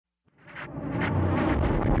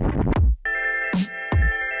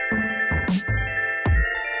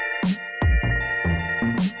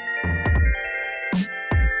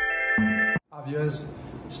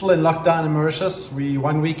still in lockdown in Mauritius. We're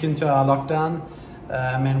 1 week into our lockdown,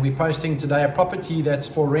 and we're posting today a property that's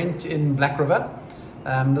for rent in Black River.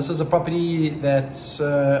 This is a property that's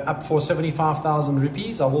up for 75,000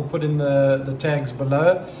 rupees. I will put in the tags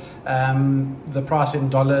below, the price in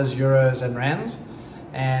dollars, euros and rands.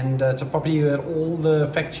 And it's a property that all the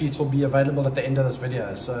fact sheets will be available at the end of this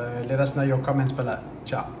video. So let us know your comments below.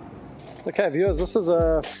 Ciao. Okay viewers, this is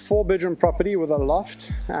a 4-bedroom property with a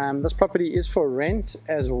loft. This property is for rent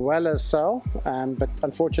as well as sale, but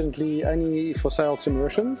unfortunately only for sale to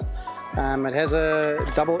Mauritians. It has a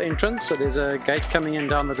double entrance, so there's a gate coming in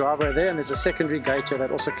down the driveway there, and there's a secondary gate here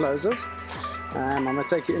that also closes. I'm going to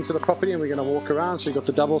take you into the property and we're going to walk around. So you've got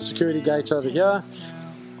the double security gate over here.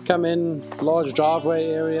 Come in, large driveway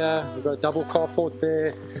area, we've got a double carport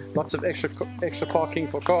there, lots of extra parking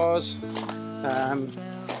for cars.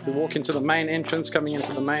 We walk into the main entrance, coming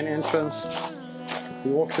into the main entrance. We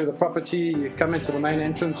walk through the property, you come into the main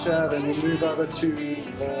entrance here, then we move over to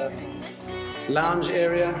the lounge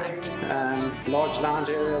area, large lounge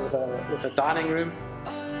area with a dining room.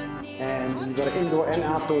 And you've got an indoor and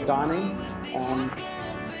outdoor dining.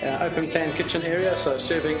 Open plan kitchen area, so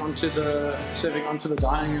serving onto the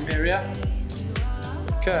dining room area.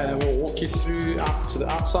 Okay, and we'll walk you through out to the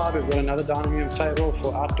outside. We've got another dining room table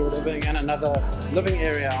for outdoor living and another living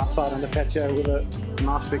area outside on the patio with a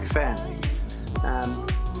nice big fan.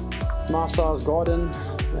 Nice sized garden,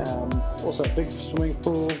 also a big swimming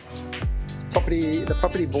pool. The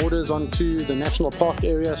property borders onto the national park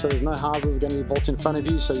area, so there's no houses going to be built in front of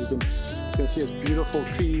you, so you can see it's beautiful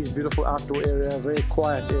trees, beautiful outdoor area, very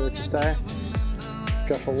quiet area to stay.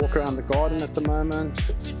 Go for a walk around the garden at the moment.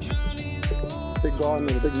 Big garden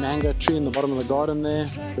with a big mango tree in the bottom of the garden there.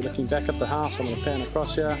 We're looking back at the house. I'm going to pan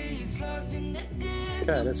across here.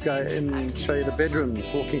 Okay, let's go in and show you the bedrooms,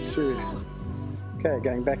 walking through. Okay,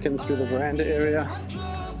 going back in through the veranda area.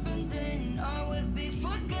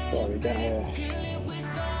 So we're going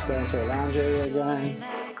into the lounge area again.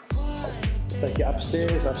 Take you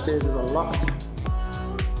upstairs. Upstairs is a loft.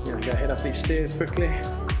 We're going to go head up these stairs quickly.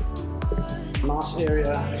 Nice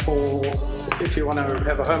area for if you want to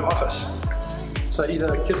have a home office. So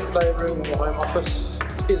either a kids playroom or home office.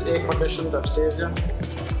 It is air conditioned upstairs here.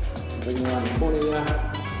 Bring you around the corner here.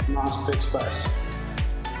 Nice big space.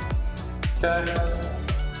 Okay.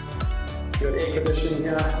 You've got air conditioning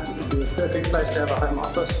here. It would be a perfect place to have a home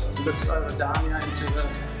office. It looks over down here into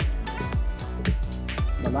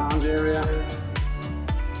the lounge area.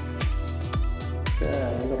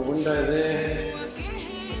 Okay, we've got a window there.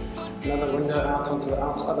 Another window out onto the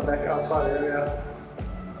other back outside area.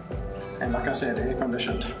 And like I said, air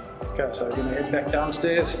conditioned. Okay, so we're going to head back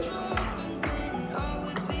downstairs.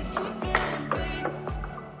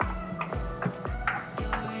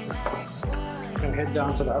 And head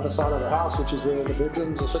down to the other side of the house, which is where the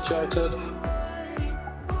bedrooms are situated.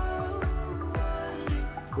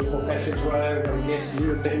 Beautiful passageway, we've got a guest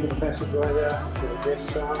view at the end of the passageway there, for the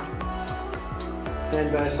guests around.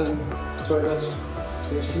 Hand basin, toilet,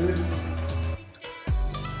 guest view.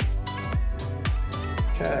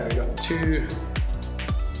 Okay, we've got 2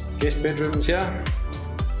 guest bedrooms here.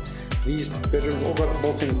 These bedrooms all got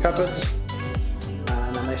built-in cupboards,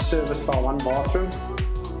 and they're serviced by 1 bathroom.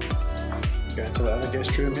 Go to the other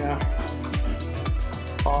guest room here.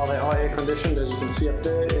 They are air conditioned, as you can see up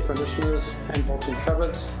there, air conditioners and built-in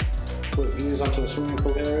cupboards with views onto the swimming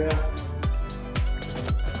pool area.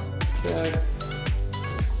 Okay.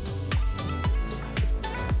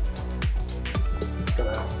 Got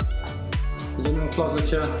a linen closet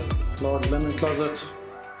here, large linen closet.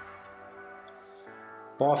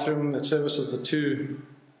 Bathroom that services the 2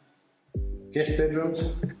 guest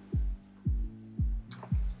bedrooms.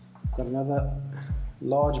 Got another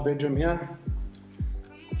large bedroom here.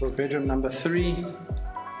 This is bedroom number 3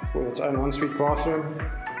 with its own ensuite bathroom.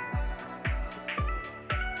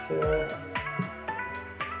 Okay.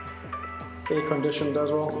 Air conditioned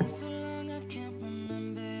as well.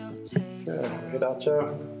 Okay, head out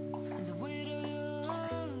here.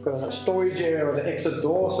 Got a storage area with an exit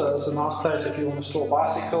door, so it's a nice place if you want to store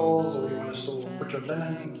bicycles or you want to put your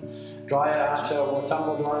linen, dryer out here, or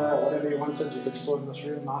tumble dryer, or whatever you wanted. You could store it in this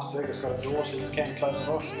room. Nice big, it's got a door so you can close it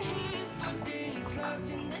off.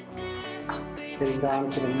 Heading down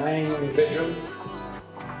to the main bedroom.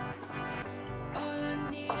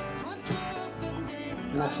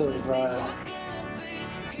 Massive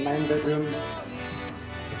main bedroom.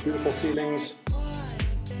 Beautiful ceilings.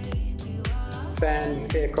 Fan,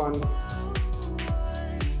 aircon.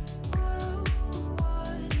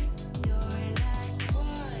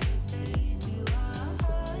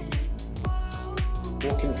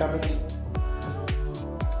 Walk-in cupboards.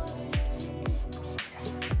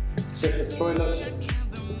 toilet,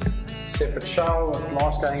 separate shower with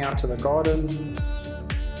glass going out to the garden,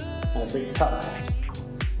 and a big tub.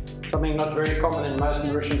 Something not very common in most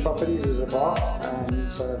Mauritian properties is a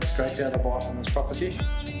bath, so it's great to have a bath on this property.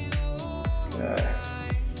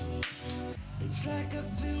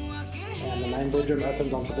 And the main bedroom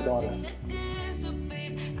opens onto the garden.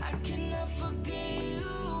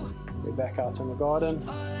 We're back out in the garden,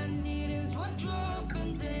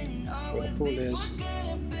 where the pool is,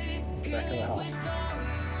 at the back of the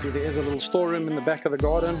house. See, there is a little storeroom in the back of the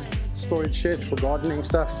garden, storage shed for gardening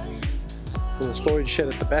stuff. Little storage shed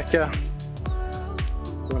at the back here.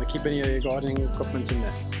 You want to keep any of your gardening equipment in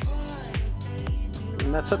there.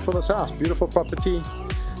 And that's it for this house. Beautiful property,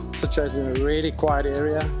 situated in a really quiet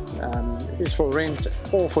area. It is for rent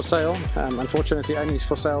or for sale. Unfortunately, only is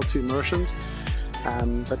for sale to Mauritians.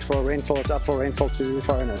 But for rental, it's up for rental to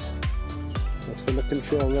foreigners. That's the look and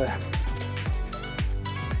feel there.